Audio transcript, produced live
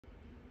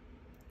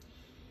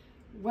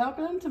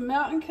Welcome to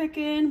Mountain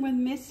Cooking with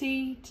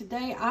Missy.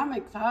 Today I'm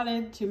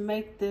excited to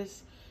make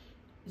this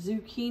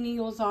zucchini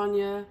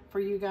lasagna for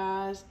you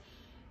guys.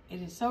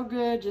 It is so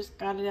good. Just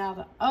got it out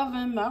of the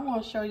oven, but I'm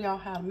going to show y'all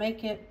how to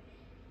make it.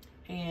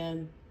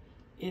 And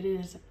it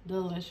is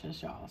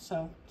delicious, y'all.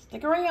 So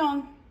stick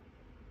around.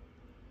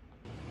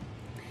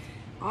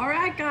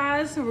 Alright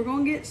guys, so we're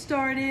going to get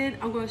started.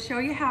 I'm going to show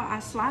you how I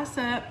slice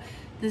up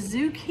the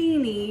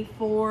zucchini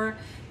for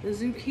the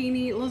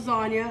zucchini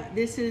lasagna.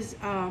 This is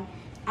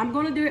I'm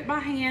going to do it by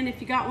hand. If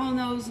you got one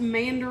of those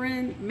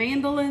mandolin.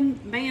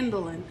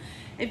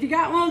 If you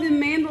got one of them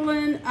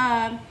mandolin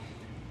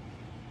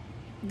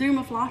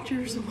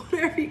Doomaflochers or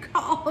whatever you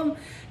call them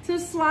to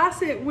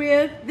slice it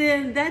with,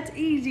 then that's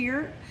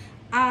easier.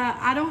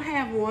 I don't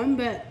have one,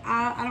 but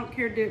I don't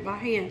care to do it by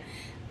hand.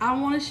 I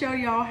want to show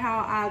y'all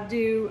how I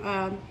do,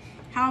 how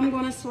I'm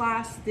going to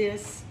slice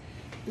this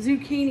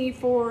zucchini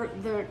for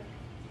the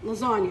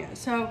lasagna.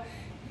 So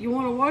you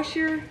want to wash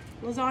your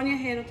lasagna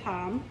ahead of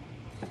time.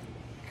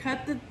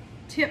 Cut the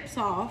tips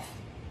off,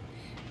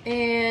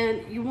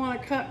 and you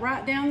want to cut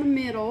right down the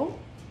middle.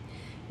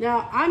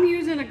 Now I'm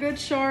using a good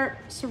sharp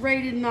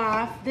serrated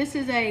knife. This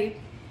is a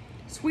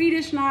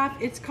Swedish knife.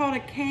 It's called a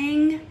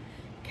Kang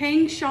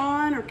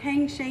Shan or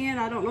Kang Shan.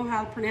 I don't know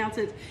how to pronounce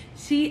it.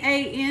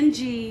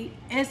 C-A-N-G-S-H-A-N.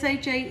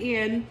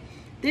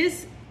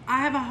 This,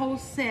 I have a whole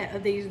set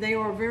of these. They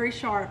are very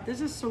sharp.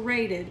 This is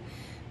serrated.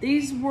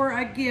 These were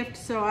a gift,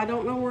 so I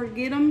don't know where to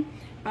get them.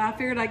 But I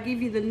figured I'd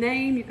give you the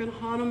name. You can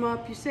hunt them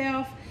up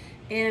yourself,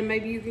 and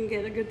maybe you can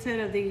get a good set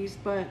of these.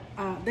 But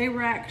they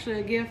were actually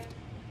a gift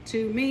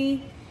to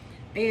me,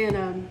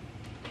 and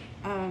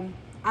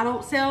I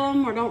don't sell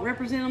them or don't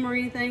represent them or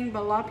anything.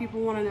 But a lot of people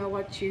want to know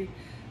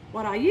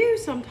what I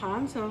use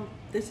sometimes. So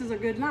this is a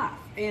good knife,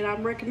 and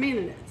I'm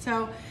recommending it.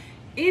 So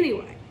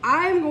anyway,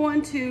 I'm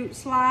going to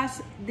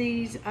slice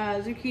these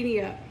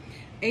zucchini up,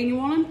 and you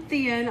want them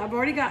thin. I've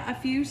already got a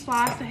few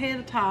sliced ahead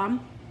of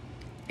time,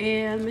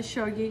 and let me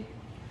show you.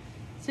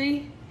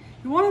 See,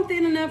 you want them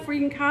thin enough where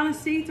you can kind of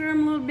see through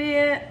them a little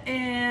bit,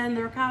 and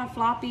they're kind of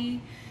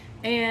floppy.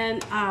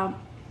 And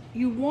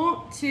you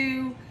want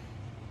to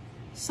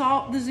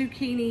salt the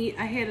zucchini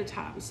ahead of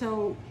time.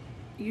 So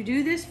you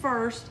do this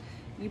first.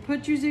 You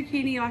put your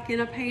zucchini like in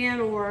a pan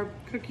or a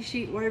cookie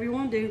sheet, whatever you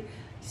want to do.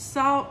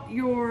 Salt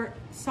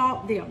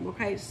them,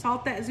 okay?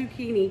 Salt that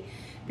zucchini,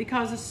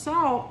 because the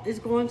salt is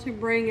going to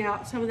bring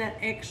out some of that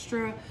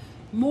extra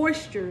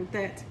moisture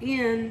that's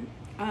in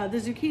the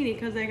zucchini,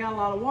 because they got a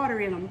lot of water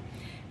in them.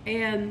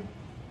 And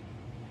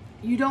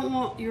you don't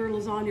want your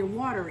lasagna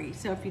watery.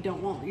 So if you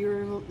don't want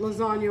your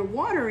lasagna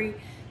watery,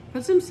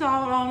 put some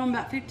salt on them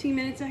about 15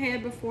 minutes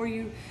ahead before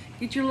you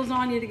get your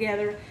lasagna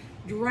together.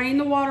 Drain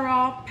the water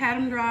off, pat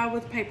them dry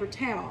with a paper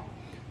towel.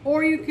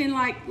 Or you can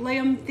like lay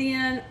them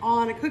thin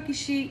on a cookie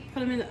sheet,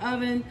 put them in the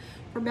oven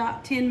for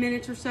about 10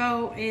 minutes or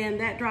so, and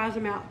that dries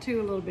them out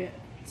too a little bit.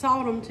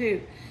 Salt them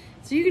too.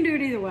 So you can do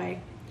it either way.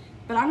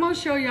 But I'm going to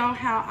show y'all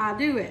how I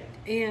do it.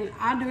 And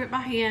I do it by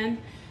hand.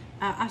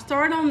 I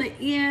start on the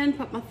end,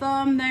 put my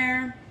thumb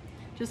there,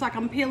 just like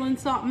I'm peeling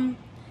something.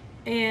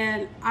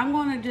 And I'm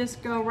going to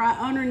just go right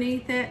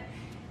underneath it.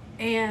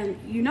 And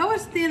you know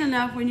it's thin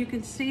enough when you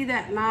can see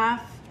that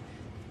knife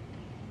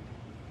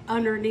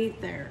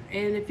underneath there.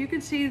 And if you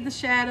can see the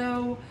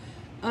shadow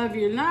of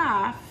your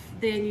knife,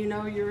 then you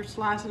know you're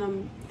slicing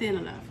them thin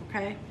enough,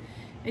 okay?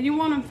 And you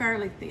want them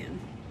fairly thin.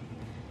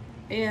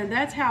 And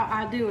that's how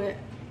I do it.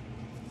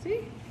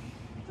 See?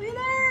 Look at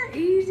there,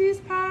 easy as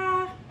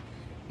pie,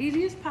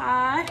 easy as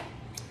pie.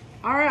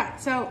 All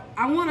right, so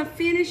I want to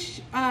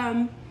finish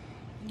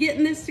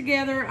getting this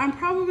together. I'm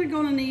probably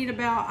going to need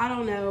about, I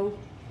don't know,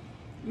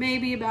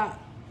 maybe about,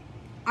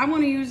 I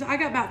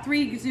got about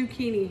 3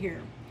 zucchini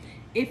here.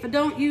 If I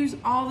don't use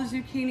all the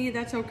zucchini,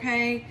 that's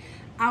okay.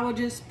 I will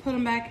just put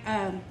them back,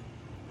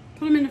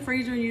 put them in the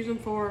freezer and use them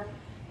for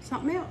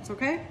something else,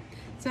 okay?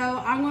 So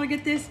I'm going to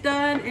get this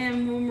done,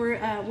 and when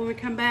we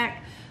come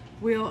back,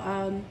 we'll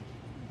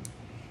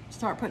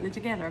start putting it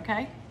together,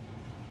 okay?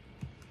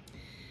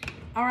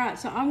 All right,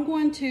 so I'm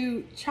going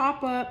to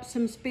chop up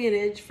some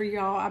spinach for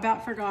y'all. I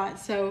about forgot.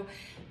 So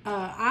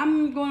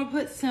I'm going to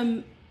put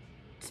some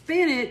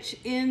spinach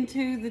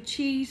into the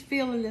cheese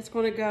filling that's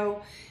going to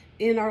go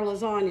in our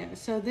lasagna.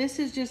 So this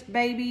is just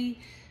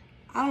baby,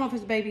 I don't know if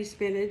it's baby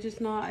spinach.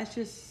 It's not, it's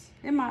just,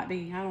 it might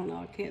be, I don't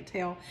know, I can't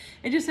tell.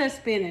 It just says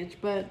spinach,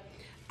 but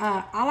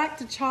I like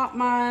to chop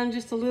mine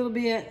just a little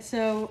bit.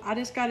 So I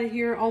just got it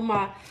here on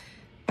my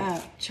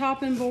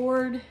chopping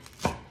board,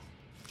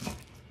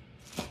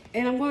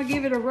 and I'm going to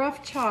give it a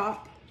rough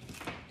chop,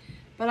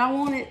 but I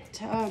want it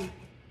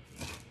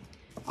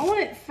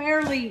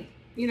fairly,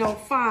 you know,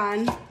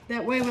 fine.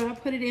 That way when I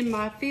put it in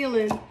my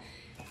filling,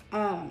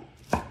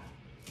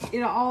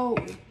 it'll all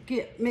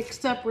get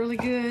mixed up really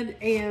good.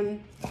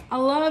 And I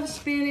love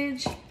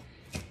spinach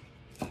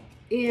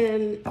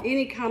in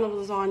any kind of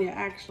lasagna,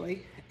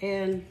 actually.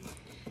 And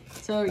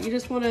so you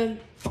just want to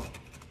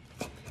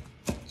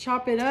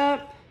chop it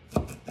up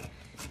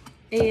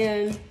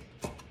and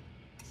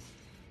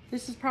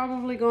This is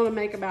probably going to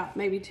make about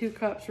maybe 2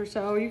 cups or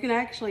so. You can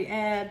actually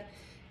add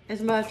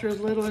as much or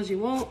as little as you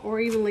want, or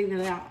even leave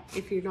it out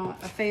if you're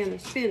not a fan of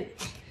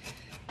spinach.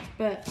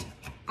 But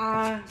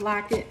I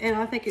like it, and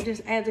I think it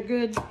just adds a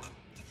good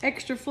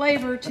extra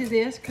flavor to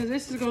this, because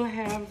this is going to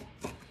have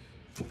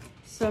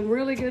some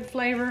really good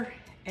flavor,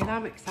 and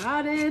I'm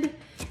excited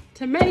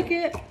to make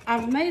it.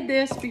 I've made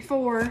this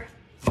before,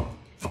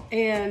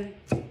 and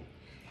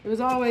it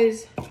was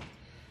always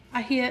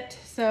a hit.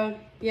 So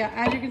yeah,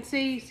 as you can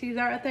see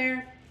that right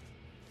there?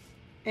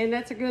 And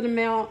that's a good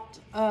amount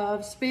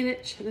of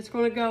spinach that's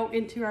going to go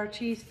into our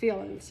cheese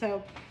filling.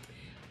 So,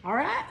 all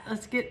right,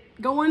 let's get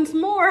going some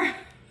more.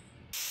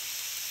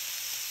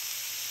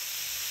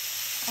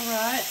 All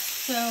right,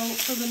 so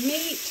for the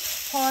meat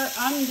part,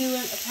 I'm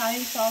doing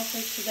Italian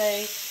sausage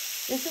today.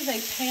 This is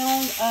a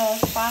pound of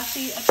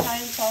spicy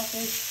Italian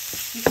sausage.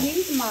 You can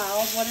use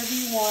mild, whatever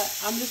you want.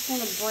 I'm just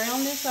going to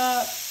brown this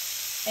up,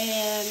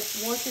 and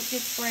once it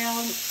gets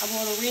brown, I'm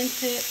going to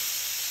rinse it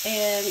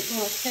and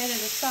I'm going to set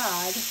it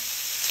aside.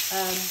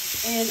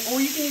 Or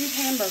you can use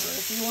hamburger.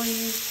 If you want to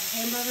use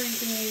hamburger, you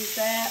can use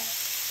that.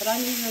 But I'm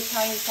using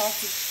Italian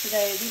sausage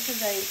today. This is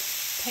a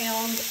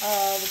pound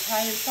of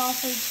Italian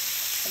sausage.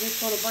 I'm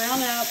just going to brown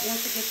up.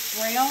 Once it gets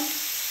brown,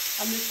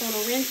 I'm just going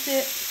to rinse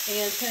it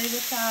and set it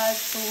aside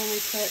for when we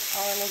put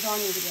our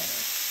lasagna together.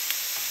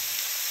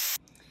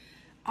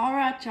 All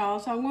right, y'all.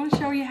 So I'm going to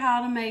show you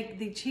how to make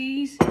the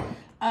cheese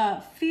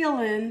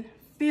filling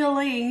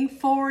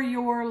for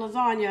your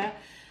lasagna.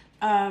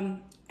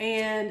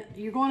 And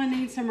you're going to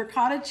need some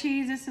ricotta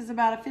cheese. This is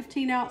about a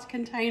 15-ounce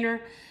container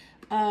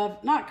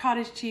of, not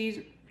cottage cheese.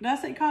 Did I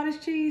say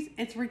cottage cheese?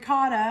 It's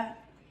ricotta.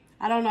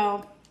 I don't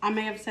know. I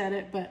may have said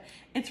it, but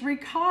it's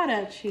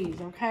ricotta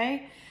cheese,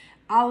 okay?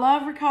 I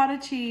love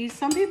ricotta cheese.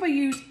 Some people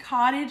use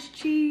cottage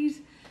cheese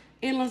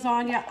in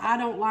lasagna. I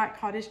don't like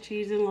cottage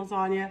cheese in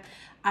lasagna.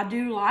 I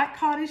do like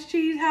cottage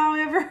cheese,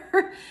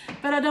 however,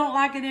 but I don't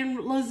like it in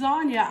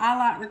lasagna. I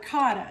like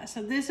ricotta.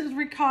 So this is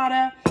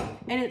ricotta.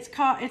 And it's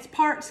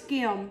part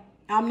skim.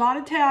 I'm not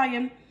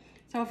Italian,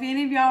 so if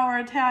any of y'all are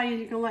Italian,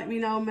 you can let me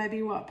know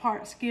maybe what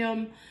part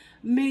skim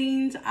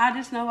means. I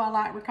just know I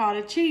like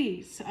ricotta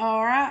cheese,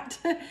 all right?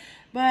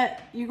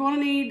 But you're going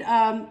to need,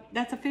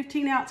 that's a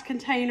 15-ounce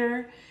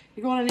container.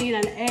 You're going to need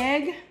an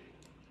egg.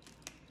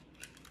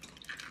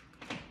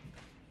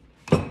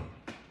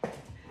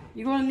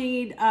 You're going to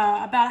need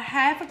about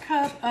 1/2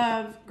 cup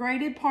of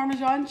grated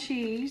Parmesan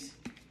cheese.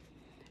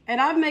 And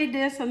I've made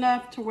this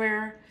enough to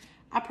where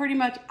I pretty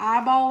much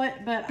eyeball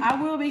it, but I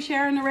will be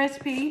sharing the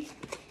recipe.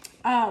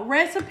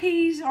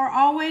 Recipes are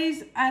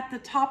always at the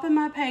top of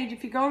my page.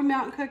 If you go to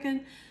Mountain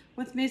Cooking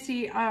with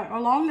Missy,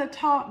 along the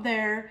top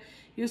there,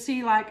 you'll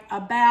see like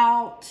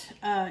about,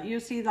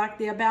 you'll see like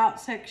the about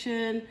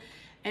section,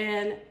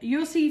 and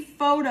you'll see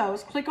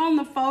photos. Click on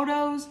the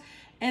photos,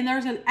 and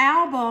there's an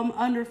album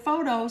under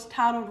photos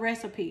titled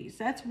recipes.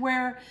 That's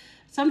where,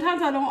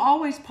 sometimes I don't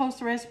always post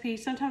the recipe.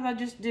 Sometimes I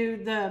just do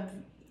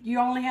you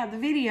only have the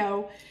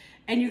video,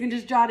 and you can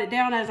just jot it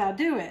down as I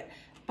do it.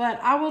 But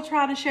I will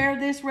try to share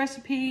this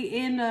recipe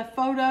in the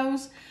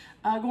photos,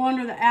 go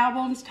under the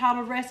albums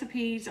titled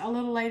recipes a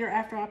little later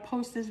after I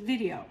post this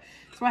video.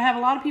 So I have a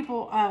lot of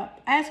people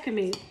asking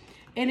me.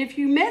 And if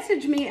you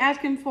message me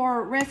asking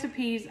for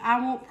recipes, I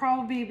won't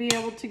probably be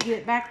able to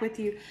get back with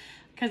you,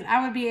 because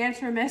I would be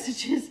answering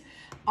messages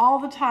all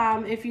the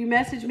time if you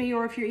message me,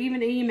 or if you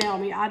even email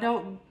me. I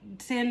don't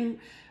send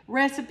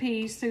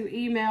recipes through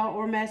email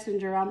or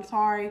messenger. I'm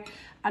sorry,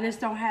 I just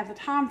don't have the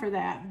time for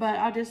that. But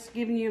I'm just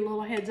giving you a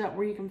little heads up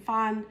where you can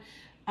find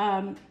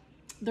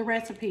the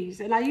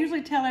recipes. And I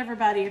usually tell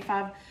everybody if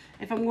I'm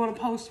going to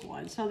post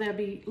one, so they'll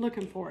be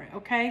looking for it.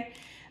 Okay,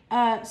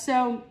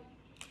 so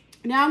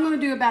now I'm going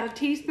to do about a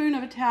teaspoon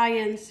of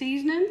Italian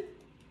seasoning,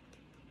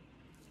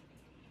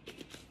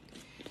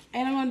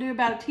 and I'm going to do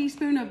about a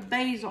teaspoon of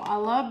basil. I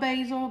love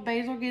basil.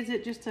 Basil gives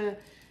it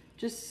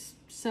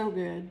just so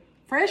good.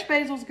 Fresh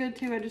basil's good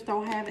too. I just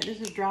don't have it.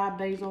 This is dried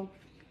basil.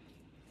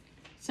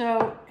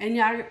 So, and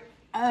yeah,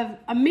 I've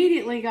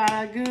immediately got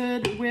a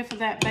good whiff of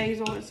that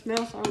basil. It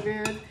smells so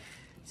good.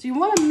 So you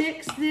want to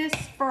mix this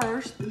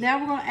first. Now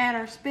we're going to add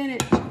our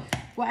spinach.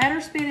 We'll add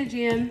our spinach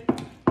in.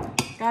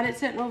 Got it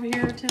sitting over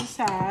here to the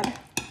side.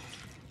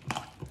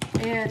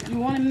 And you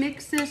want to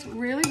mix this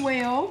really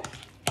well.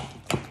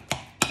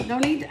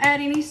 Don't need to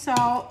add any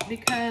salt,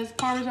 because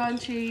Parmesan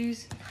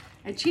cheese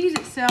and cheese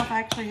itself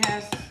actually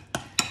has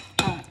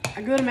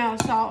a good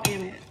amount of salt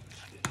in it.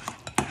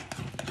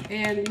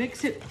 And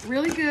mix it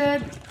really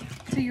good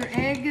till your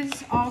egg is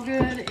all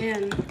good.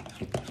 And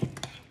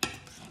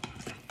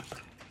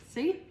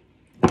see?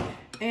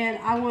 And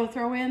I want to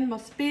throw in my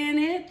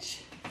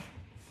spinach.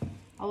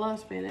 I love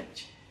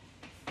spinach.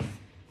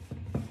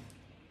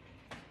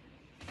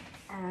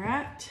 All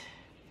right.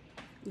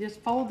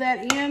 Just fold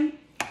that in.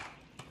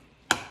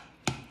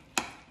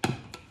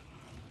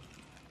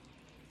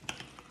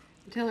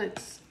 Until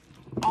it's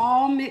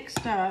all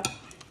mixed up.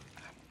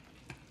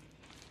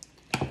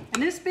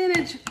 And this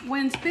spinach,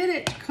 when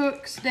spinach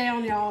cooks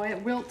down, y'all,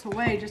 it wilts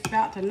away just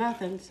about to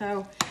nothing.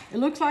 So it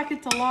looks like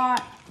it's a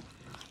lot,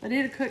 but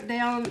it'll cook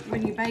down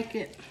when you bake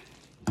it.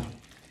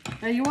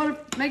 Now you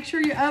want to make sure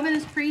your oven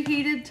is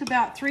preheated to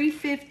about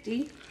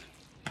 350.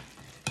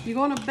 You're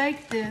going to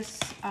bake this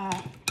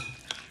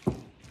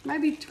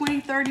maybe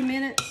 20-30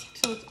 minutes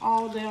till it's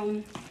all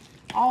down,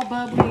 all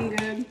bubbly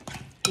and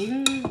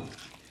good.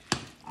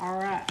 All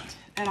right,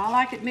 and I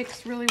like it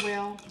mixed really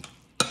well.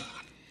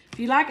 If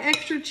you like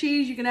extra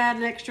cheese, you can add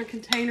an extra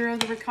container of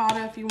the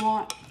ricotta if you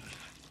want.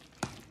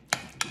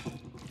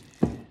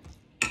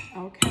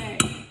 Okay,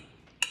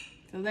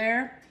 so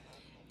there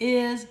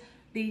is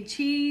the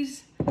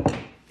cheese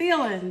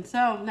filling.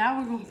 So now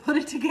we're going to put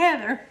it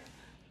together.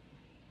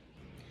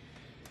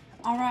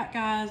 All right,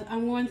 guys,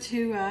 I'm going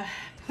to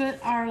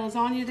put our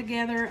lasagna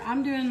together.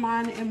 I'm doing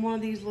mine in one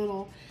of these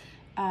little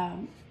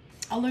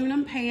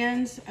aluminum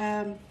pans.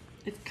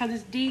 It's because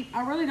it's deep.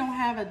 I really don't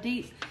have a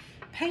deep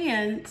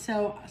pan,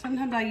 so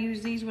sometimes I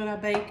use these when I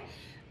bake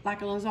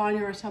like a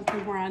lasagna or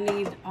something where I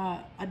need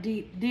a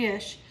deep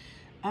dish.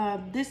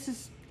 This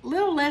is a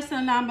little less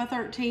than a 9 by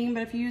 13,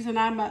 but if you use a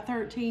 9 by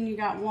 13, you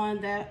got one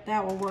that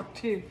will work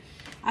too.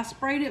 I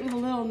sprayed it with a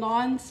little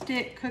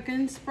non-stick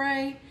cooking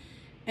spray,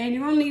 and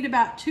you're gonna need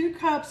about 2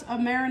 cups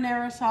of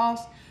marinara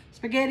sauce,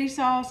 spaghetti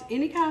sauce,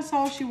 any kind of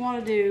sauce you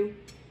wanna do.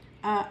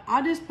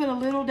 I just put a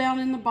little down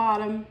in the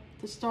bottom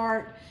to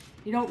start.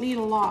 You don't need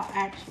a lot,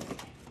 actually.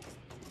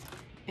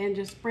 And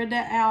just spread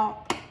that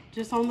out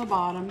just on the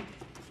bottom.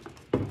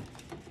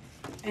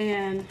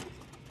 And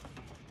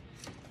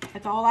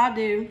that's all I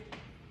do.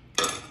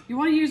 If you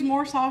want to use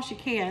more sauce, you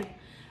can.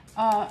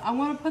 I'm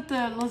going to put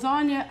the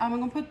lasagna, I'm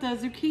going to put the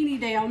zucchini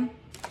down.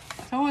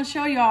 So I want to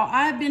show y'all,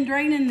 I've been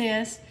draining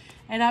this,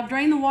 and I've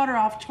drained the water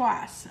off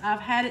twice.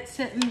 I've had it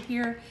sitting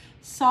here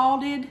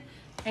salted,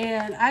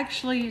 and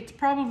actually it's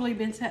probably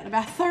been sitting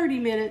about 30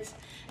 minutes.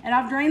 And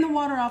I've drained the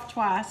water off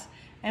twice,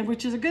 and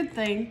which is a good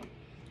thing.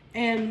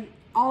 And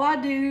all I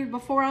do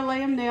before I lay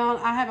them down,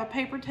 I have a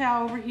paper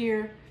towel over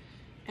here,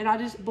 and I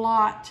just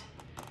blot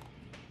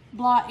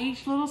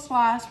each little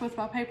slice with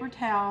my paper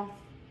towel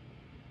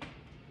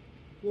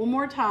one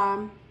more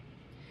time,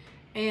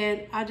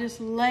 and I just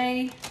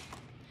lay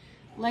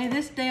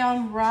this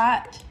down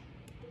right.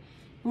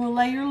 You want to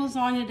lay your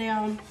lasagna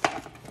down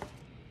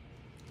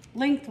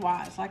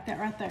lengthwise like that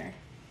right there.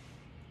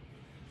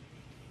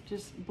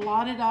 Just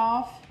blot it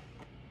off.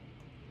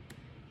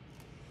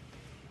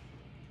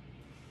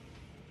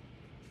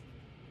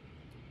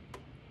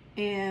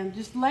 And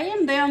just lay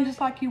them down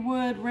just like you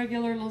would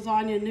regular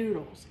lasagna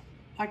noodles,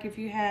 like if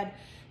you had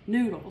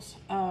noodles.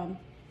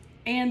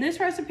 And this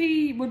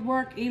recipe would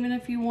work even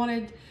if you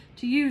wanted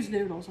to use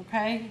noodles,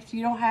 okay? So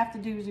you don't have to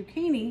do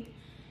zucchini.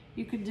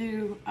 You could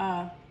do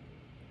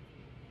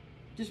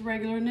just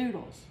regular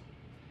noodles.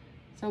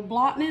 So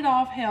blotting it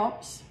off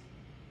helps.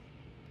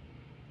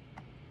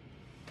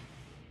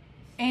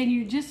 And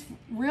you just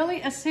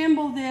really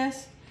assemble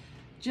this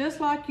just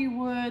like you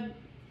would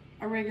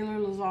a regular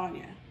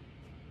lasagna,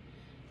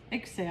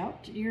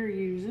 except you're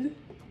using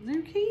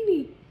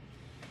zucchini.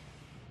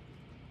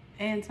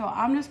 And so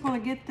I'm just going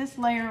to get this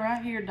layer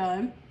right here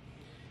done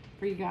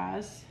for you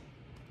guys.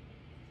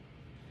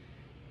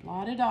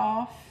 Blot it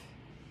off.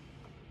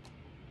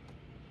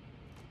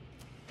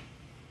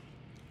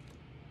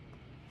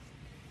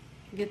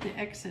 Get the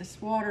excess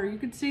water. You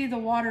can see the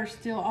water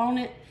still on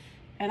it,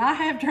 and I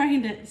have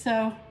drained it,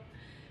 so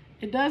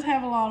it does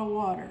have a lot of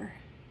water.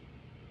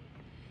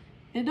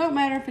 It don't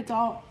matter if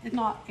it's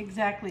not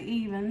exactly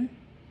even.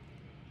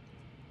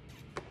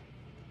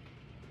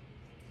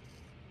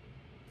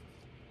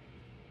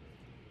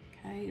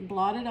 Okay,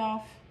 blot it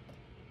off.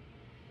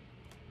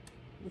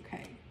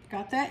 Okay,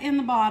 got that in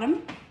the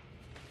bottom.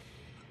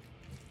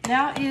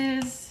 Now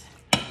you're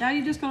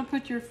just gonna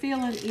put your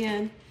filling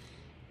in,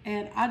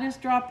 and I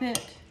just drop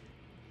it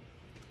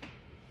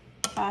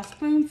by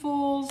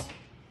spoonfuls,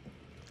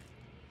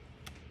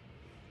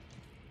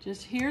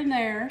 just here and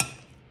there,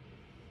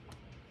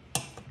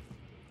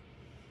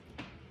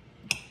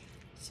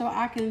 so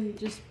I can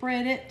just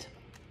spread it.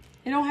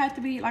 It don't have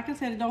to be, like I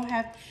said,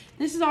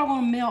 this is all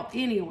gonna melt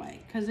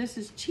anyway, because this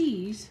is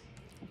cheese,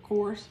 of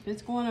course.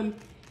 It's gonna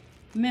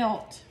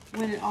melt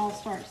when it all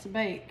starts to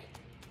bake.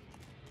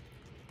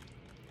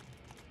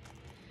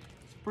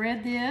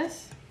 Spread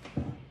this.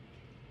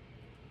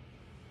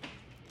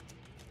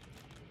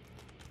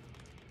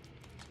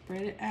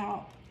 Spread it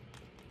out.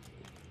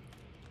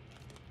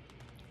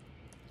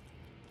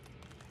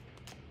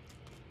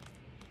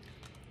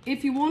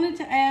 If you wanted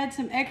to add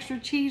some extra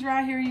cheese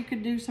right here, you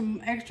could do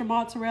some extra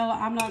mozzarella.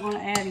 I'm not going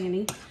to add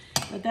any,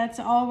 but that's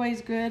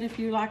always good if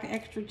you like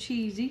extra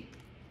cheesy.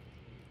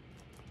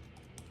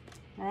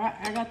 All right,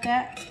 I got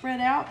that spread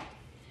out.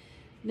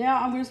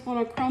 Now I'm just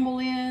going to crumble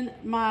in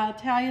my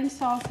Italian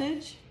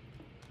sausage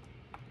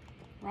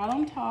right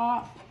on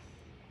top.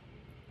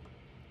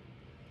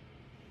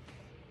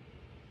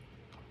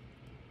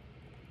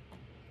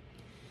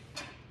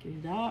 Get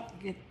it up.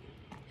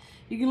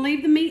 You can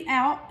leave the meat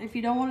out. If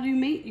you don't want to do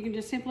meat, you can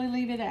just simply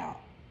leave it out.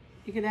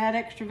 You can add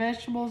extra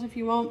vegetables if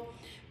you want.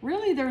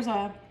 Really, there's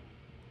a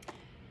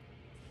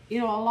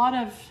lot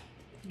of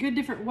good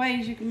different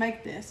ways you can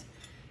make this.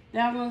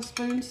 Now I'm gonna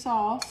spoon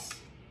sauce.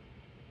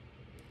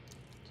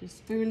 Just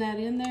spoon that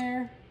in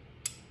there.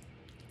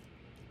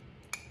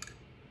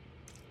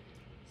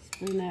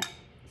 Spoon that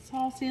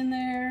sauce in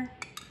there.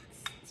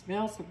 It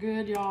smells so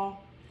good, y'all.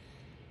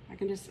 I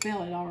can just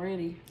smell it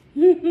already.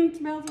 It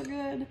smells so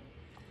good.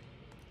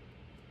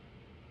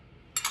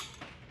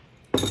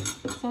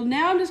 So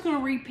now I'm just gonna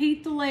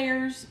repeat the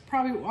layers.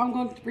 I'm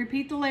going to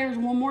repeat the layers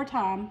one more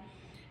time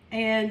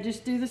and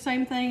just do the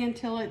same thing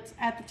until it's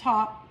at the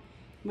top.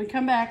 When we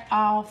come back,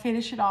 I'll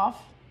finish it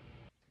off.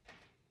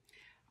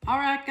 All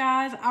right,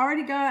 guys, I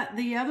already got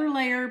the other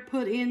layer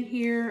put in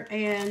here,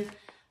 and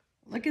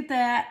look at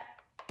that.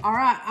 All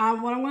right,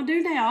 what I'm gonna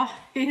do now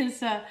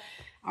is, I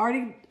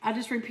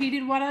just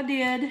repeated what I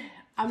did.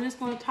 I'm just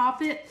gonna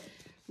top it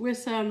with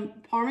some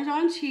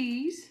Parmesan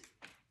cheese.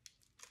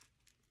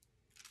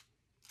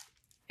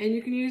 And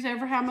you can use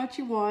ever how much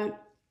you want.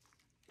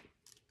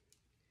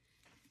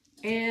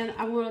 And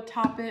I'm gonna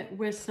top it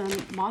with some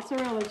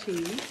mozzarella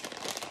cheese.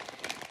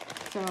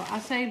 So I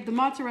saved the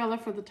mozzarella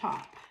for the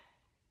top.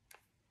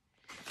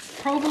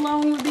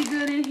 Provolone would be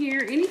good in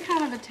here. Any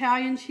kind of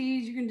Italian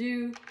cheese, you can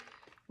do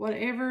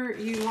whatever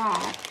you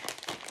like.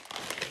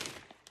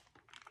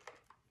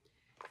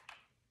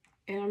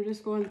 And I'm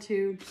just going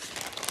to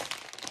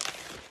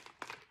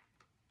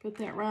put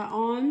that right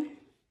on.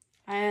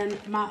 And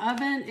my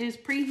oven is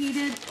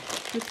preheated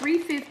to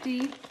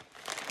 350.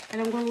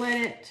 And I'm gonna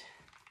let it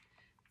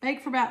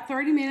bake for about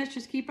 30 minutes.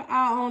 Just keep an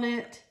eye on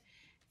it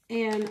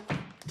and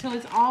until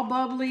it's all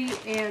bubbly.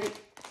 And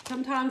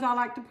sometimes I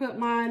like to put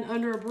mine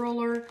under a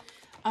broiler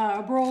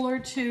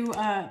to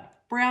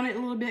brown it a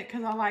little bit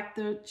because I like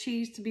the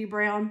cheese to be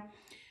brown.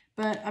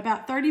 But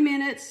about 30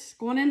 minutes,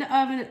 going in the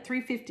oven at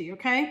 350,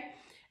 okay?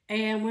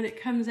 And when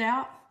it comes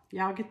out,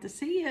 y'all get to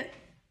see it.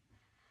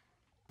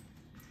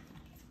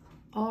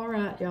 All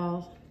right,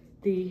 y'all.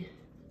 The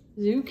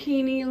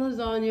zucchini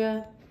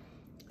lasagna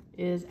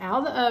is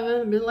out of the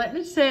oven. I've been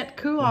letting it set,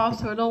 cool off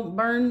so it don't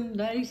burn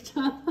Daddy's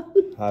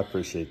tongue. I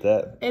appreciate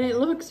that. And it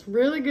looks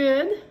really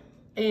good.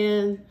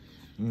 And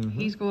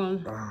he's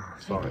going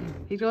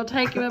he's going to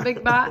take him a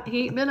big bite.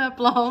 He ain't been up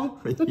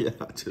long. Yeah,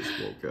 I just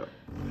woke up.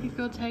 He's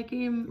going to take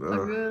him a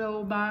good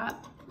old bite.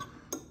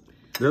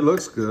 It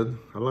looks good.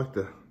 I like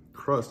the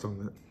crust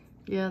on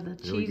it. Yeah, the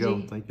cheesy. Here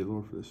we go. Thank you,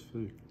 Lord, for this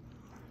food.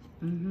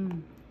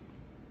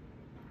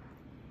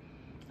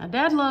 Now,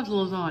 Dad loves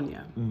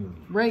lasagna,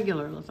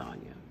 regular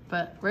lasagna.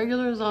 But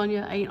regular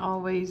lasagna ain't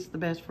always the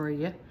best for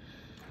you.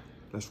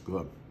 That's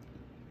good.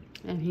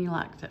 And he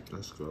likes it.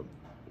 That's good.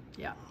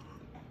 Yeah.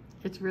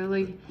 It's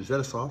really... Is that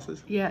a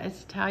sausage? Yeah,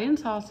 it's Italian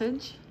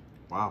sausage.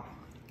 Wow.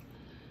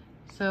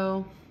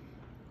 So,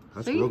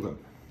 that's see? real good.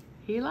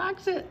 He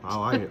likes it. I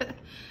like it.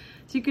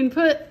 So you can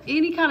put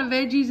any kind of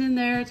veggies in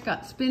there. It's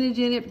got spinach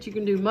in it, but you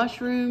can do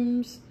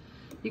mushrooms.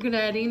 You can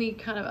add any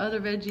kind of other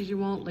veggies you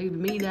want. Leave the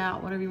meat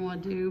out, whatever you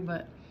want to do.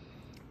 But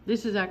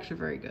this is actually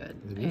very good.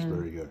 It is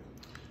very good.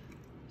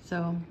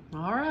 So,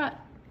 all right.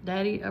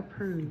 Daddy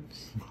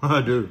approves.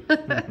 I do.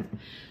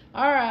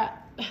 All right.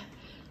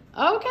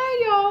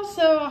 Okay, y'all.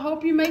 So I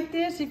hope you make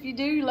this. If you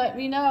do, let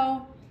me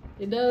know.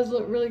 It does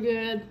look really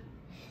good.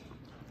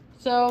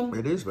 So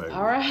It is very good.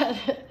 All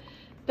right.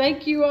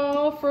 Thank you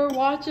all for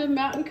watching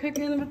Mountain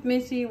Cooking with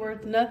Missy. We're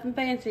nothing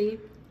fancy.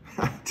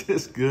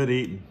 Just good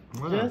eating.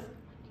 Wow.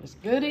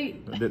 Just good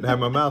eating. I didn't have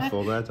my mouth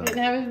full that time.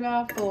 Didn't have his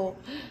mouth full.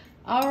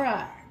 All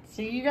right.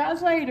 See you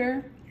guys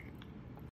later.